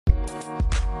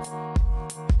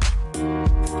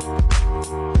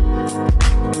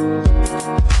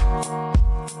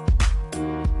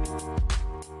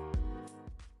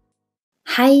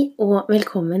Hei og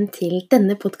velkommen til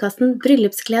denne podcasten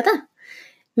Bryllupsglede.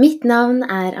 Mitt navn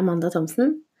Amanda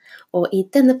Thomsen, og I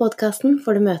denne podcasten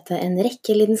får du møte en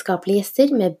rekke lidenskapelige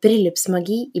gjester med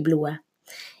bryllupsmagi I blodet.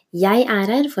 Jeg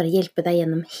her for å hjelpe deg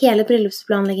gjennom hele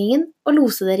bryllupsplanleggingen og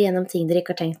lose dere gjennom ting dere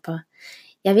ikke har tenkt på.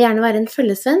 Jeg vil gjerne være en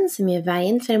følgesvenn som gjør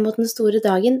veien frem mot den store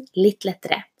dagen litt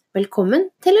lettere. Velkommen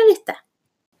til å lytte.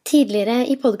 Tidligere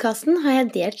I podcasten har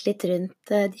jeg delt litt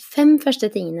rundt de 5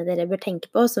 første tingene dere bør tenke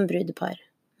på som brudepar.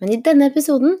 Men I denne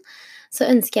episoden så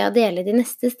ønsker jeg å dele de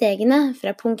neste stegene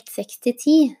fra punkt 6 til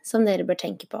 10 som dere bør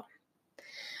tenke på.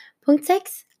 Punkt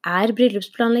 6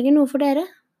 bryllupsplanlegger noe for dere?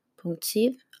 Punkt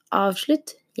 7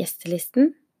 avslutt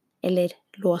gjestelisten eller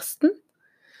lås den.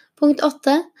 Punkt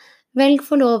 8 velg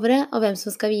forlovere og hvem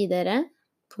som skal vie dere.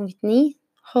 Punkt 9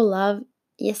 hold av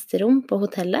gjesterom på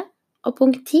hotellet. Og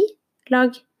punkt 10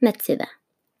 lag nettside.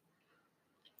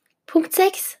 Punkt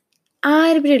 6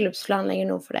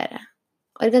 bryllupsplanlegger noe for dere.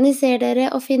 Organiser dere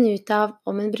og finn ut av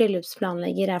om en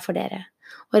bryllupsplanlegger for dere.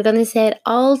 Organiser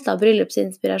alt av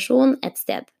bryllupsinspirasjon et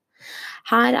sted.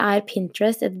 Her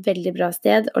Pinterest et veldig bra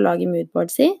sted å lage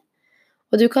moodboards I,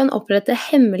 og du kan opprette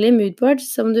hemmelige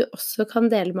moodboards som du også kan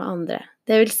dele med andre.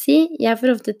 Det vil si, jeg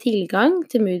får ofte tilgang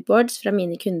til moodboards fra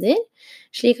mine kunder,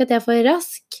 slik at jeg får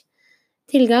rask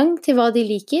tilgang til hva de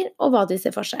liker og hva de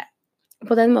ser for seg.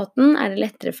 På den måten det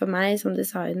lettere for meg som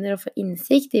designer å få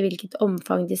innsikt I hvilket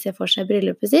omfang de ser for seg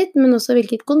bryllupet sitt, men også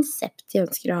hvilket konsept de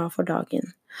ønsker å ha for dagen.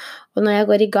 Og når jeg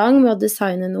går I gang med å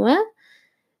designe noe,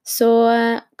 så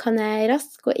kan jeg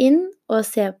raskt gå inn og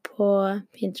se på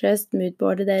Pinterest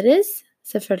moodboardet deres.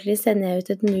 Selvfølgelig sender jeg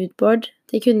ut et moodboard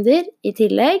til kunder I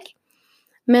tillegg,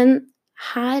 men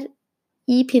her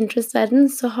I Pinterest-verden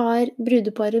så har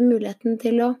brudeparet muligheten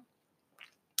til å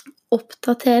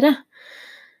oppdatere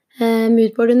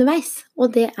moodboard underveis,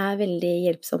 og det veldig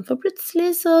hjelpsomt, for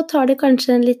plutselig så tar det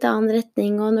kanskje en litt annen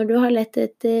retning, og når du har lett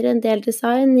etter en del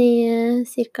design I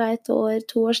cirka 1 år,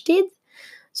 2 års tid,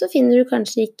 så finner du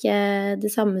kanskje ikke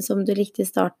det samme som du likte I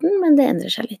starten, men det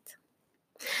endrer seg litt.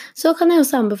 Så kan jeg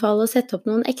også anbefale å sette opp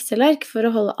noen Excel-ark for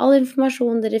å holde all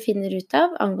informasjon dere finner ut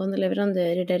av angående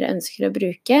leverandører dere ønsker å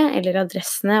bruke, eller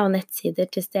adressene og nettsider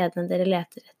til stedene dere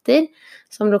leter etter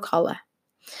som lokale.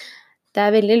 Det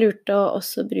veldig lurt å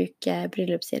også bruke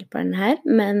bryllupshjelperen her,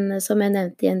 men som jeg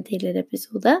nevnte I en tidligere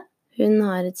episode, hun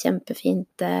har et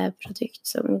kjempefint produkt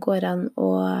som går an å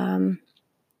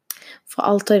få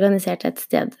alt organisert et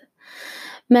sted.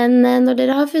 Men når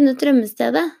dere har funnet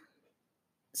drømmestedet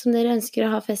som dere ønsker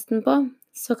å ha festen på,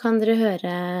 så kan dere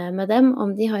høre med dem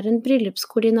om de har en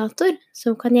bryllupskoordinator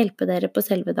som kan hjelpe dere på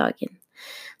selve dagen.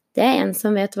 Det en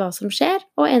som vet hva som skjer,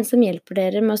 og en som hjelper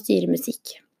dere med å styre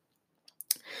musikk.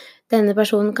 Denne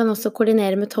personen kan også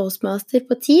koordinere med Toastmaster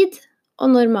på tid,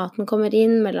 og når maten kommer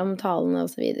inn mellom talene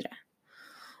og så videre.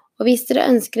 Og hvis dere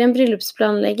ønsker en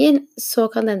bryllupsplanlegger, så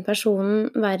kan den personen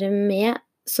være med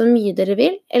så mye dere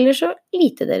vil, eller så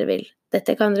lite dere vil.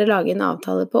 Dette kan dere lage en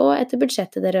avtale på etter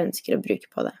budsjettet dere ønsker å bruke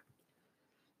på det.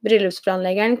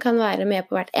 Bryllupsplanleggeren kan være med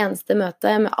på hvert eneste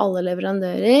møte med alle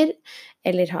leverandører,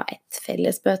 eller ha et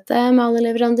felles møte med alle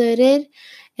leverandører,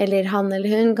 eller han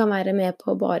eller hun kan være med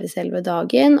på bare selve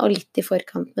dagen, og litt I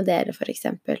forkant med dere for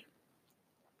eksempel.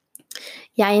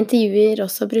 Jeg intervjuer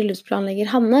også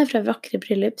bryllupsplanlegger Hanne fra Vakre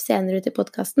Bryllup senere ut I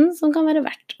podcasten, som kan være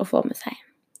verdt å få med seg.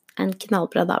 En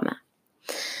knallbra dame.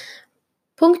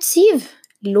 Punkt 7.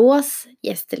 Lås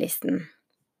gjestelisten.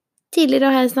 Tidligere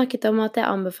har jeg snakket om at jeg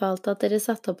anbefalte at dere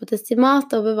satte opp et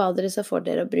estimat over hva dere så for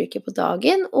dere å bruke på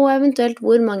dagen, og eventuelt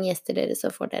hvor mange gjester dere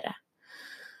så for dere.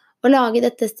 Å lage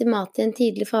dette estimatet I en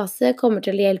tidlig fase kommer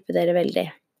til å hjelpe dere veldig.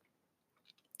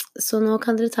 Så nå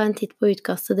kan dere ta en titt på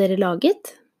utkastet dere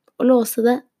laget, og låse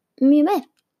det mye mer.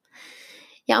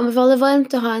 Jeg anbefaler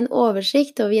varmt å ha en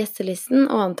oversikt over gjestelisten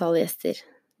og antall gjester.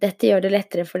 Dette gjør det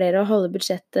lettere for dere å holde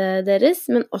budsjettet deres,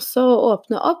 men også å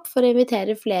åpne opp for å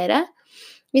invitere flere,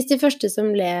 hvis de første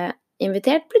som ble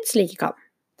invitert plutselig ikke kan.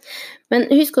 Men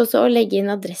husk også å legge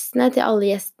inn adressene til alle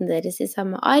gjestene deres I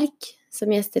samme ark som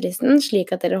gjestelisten, slik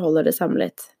at dere holder det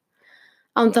samlet.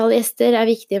 Antall gjester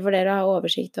viktig for dere å ha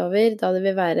oversikt over, da det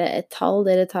vil være et tall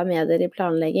dere tar med dere I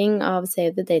planlegging av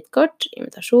Save the Date-kort,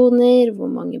 invitasjoner,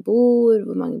 hvor mange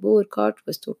bordkort,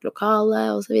 hvor stort lokale,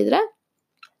 og så videre.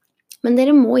 Men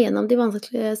dere må gjennom de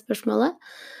vanskelige spørsmålene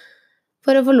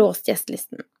for å få låst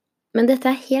gjestelisten. Men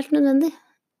dette helt nødvendig.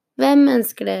 Hvem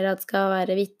ønsker dere at skal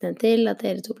være vitne til at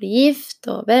dere to blir gift,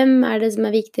 og hvem det som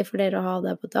viktig for dere å ha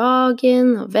der på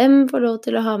dagen, og hvem får lov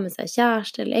til å ha med seg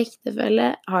kjæreste eller ektefelle?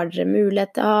 Har dere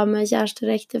mulighet til å ha med kjæreste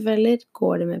eller ektefeller?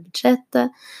 Går det med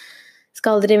budsjettet?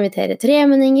 Skal dere invitere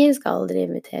tremenninger? Skal dere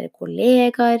invitere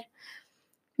kollegaer?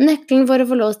 Nøkkelen for å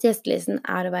få låst gjestelisten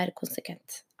å være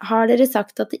konsekvent. Har dere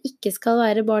sagt at det ikke skal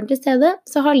være barn til stede,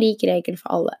 så ha lik regel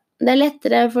for alle. Det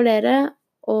lettere for dere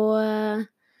å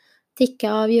tikke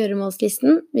av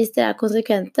gjøremålslisten hvis dere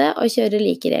konsekvente og kjører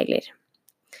like regler.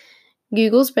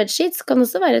 Google Spreadsheets kan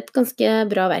også være et ganske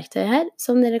bra verktøy her,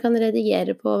 som dere kan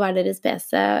redigere på hver deres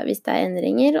PC hvis det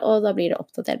endringer, og da blir det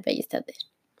oppdatert begge steder.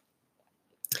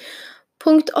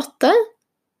 Punkt 8.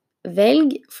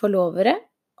 Velg forlovere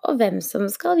og hvem som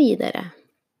skal vie dere.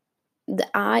 Det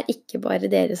ikke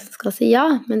bare dere som skal si ja,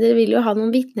 men dere vil jo ha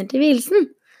noen vitner til vielsen.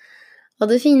 Og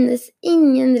det finnes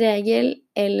ingen regel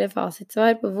eller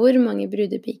fasitsvar på hvor mange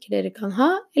brudepiker dere kan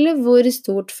ha, eller hvor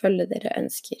stort følge dere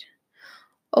ønsker.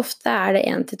 Ofte det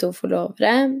 1-2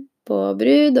 forlovere på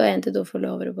brud og 1-2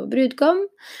 forlovere på brudgom,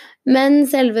 men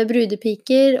selve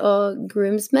brudepiker og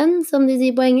groomsmen, som de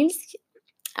sier på engelsk,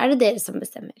 det dere som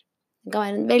bestemmer. Det kan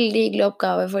være en veldig hyggelig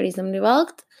oppgave for de som blir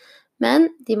valgt, men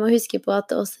de må huske på at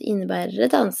det også innebærer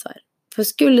et ansvar. For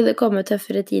skulle det komme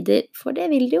tøffere tider, for det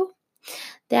vil det jo.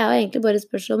 Det jo egentlig bare et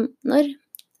spørsmål om når.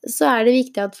 Så det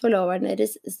viktig at forloveren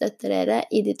deres støtter dere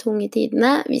i de tunge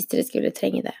tidene, hvis dere skulle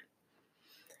trenge det.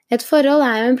 Et forhold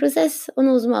jo en prosess, og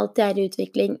noe som alltid i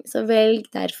utvikling, så velg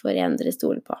derfor en dere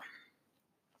stoler på.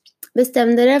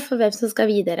 Bestem dere for hvem som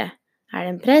skal vie dere. Det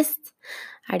en prest?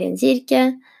 Det en kirke?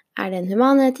 Det en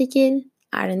humanetiker?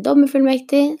 Det en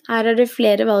dommerfullmektig? Her det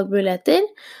flere valgmuligheter,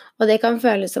 og det kan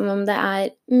føles som om det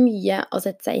mye å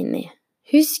sette seg inn i.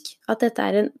 Husk at dette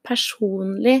en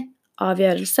personlig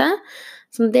avgjørelse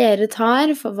som dere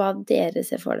tar for hva dere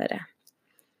ser for dere.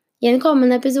 I en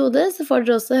kommende episode så får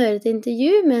dere også høre et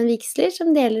intervju med en vigsler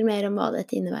som deler mer om hva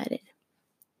dette innebærer.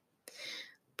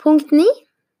 Punkt 9.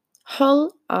 Hold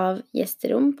av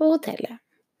gjesterom på hotellet.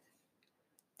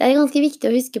 Det ganske viktig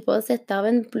å huske på å sette av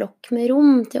en blokk med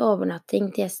rom til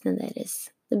overnatting til gjestene deres.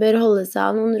 Det bør holdes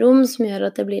av noen rom som gjør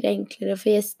at det blir enklere for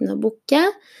gjestene å booke,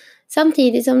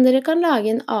 samtidig som dere kan lage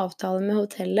en avtale med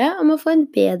hotellet om å få en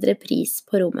bedre pris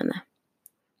på rommene.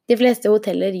 De fleste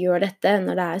hoteller gjør dette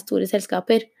når det store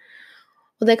selskaper,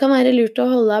 og det kan være lurt å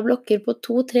holde av blokker på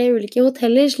 2-3 ulike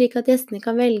hoteller, slik at gjestene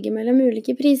kan velge mellom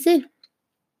ulike priser.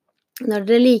 Når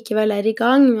dere likevel i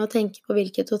gang med å tenke på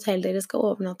hvilket hotell dere skal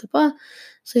overnatte på,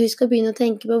 så husk å begynne å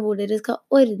tenke på hvor dere skal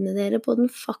ordne dere på den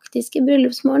faktiske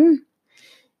bryllupsmorgenen.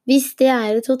 Hvis det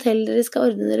et hotell dere skal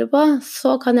ordne dere på,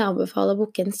 så kan jeg anbefale å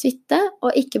booke en suite,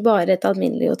 og ikke bare et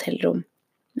alminnelig hotellrom.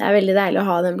 Det veldig deilig å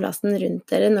ha den plassen rundt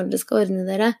dere når dere skal ordne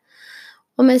dere.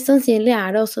 Og mest sannsynlig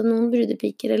det også noen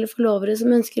brudepiker eller forlovere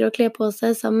som ønsker å kle på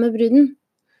seg sammen med bruden.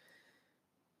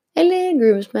 Eller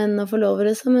groomsmen og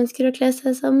forlovere som ønsker å kle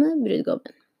seg sammen med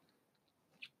brudgommen.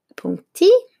 Punkt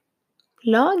 10.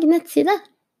 Lag nettside.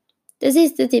 Det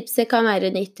siste tipset kan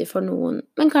være nyttig for noen,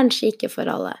 men kanskje ikke for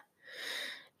alle.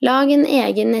 Lag en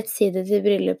egen nettside til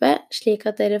bryllupet, slik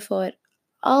at dere får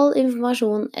all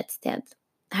informasjon et sted.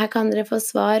 Her kan dere få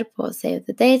svar på Save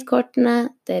the Date-kortene,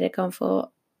 dere kan få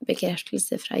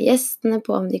bekreftelse fra gjestene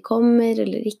på om de kommer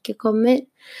eller ikke kommer.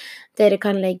 Dere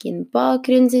kan legge inn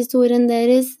bakgrunnshistorien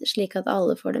deres, slik at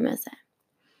alle får det med seg.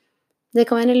 Det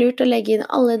kan være lurt å legge inn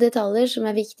alle detaljer som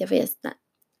viktige for gjestene.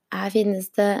 Her finnes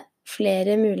det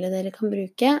flere mulige dere kan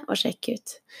bruke og sjekke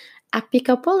ut.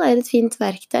 Appicouple et fint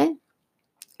verktøy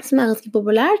som ganske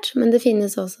populært, men det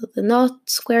finnes også The Knot,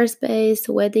 Squarespace,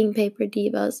 Wedding Paper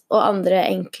Divas og andre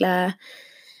enkle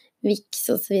Wix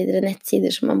og så videre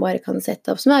nettsider som man bare kan sette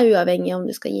opp, som uavhengig om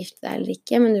du skal gifte deg eller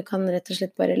ikke, men du kan rett og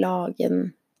slett bare lage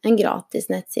en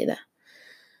gratis nettside.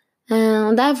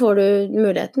 Og der får du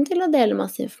muligheten til å dele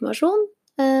masse informasjon,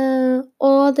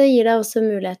 og det gir deg også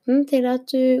muligheten til at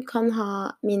du kan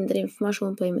ha mindre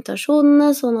informasjon på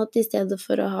invitasjonene, sånn at I stedet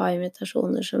for å ha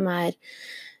invitasjoner som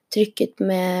trykket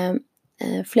med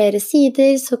flere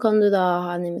sider, så kan du da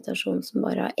ha en invitasjon som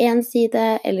bare har en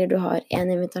side, eller du har en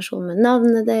invitasjon med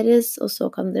navnet deres, og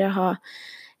så kan dere ha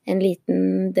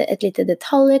et lite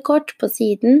detaljekort på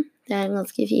siden. Det en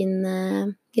ganske fin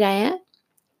greie.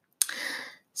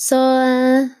 Så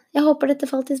jeg håper dette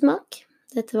falt I smak.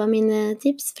 Dette var mine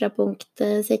tips fra punkt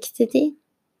 6-10.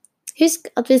 Husk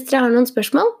at hvis dere har noen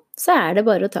spørsmål, så det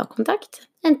bare å ta kontakt,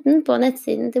 enten på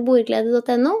nettsiden til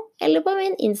bordglede.no, eller på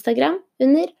min Instagram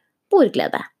under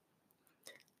bordglede.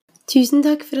 Tusen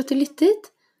takk for at du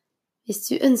lyttet. Hvis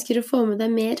du ønsker å få med deg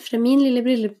mer fra min lille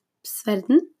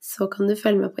bryllupsverden, så kan du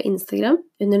følge meg på Instagram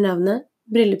under navnet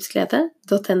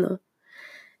bryllupsglede.no.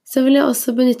 Så vil jeg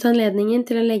også benytte anledningen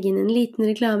til å legge inn en liten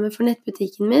reklame for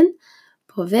nettbutikken min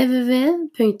på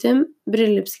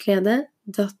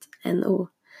www.bryllupsglede.no.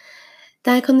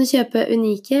 Der kan du kjøpe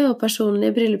unike og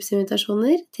personlige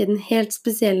bryllupsinvitasjoner til den helt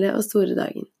spesielle og store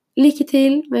dagen. Lykke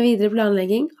til med videre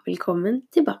planlegging, og velkommen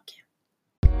tilbake.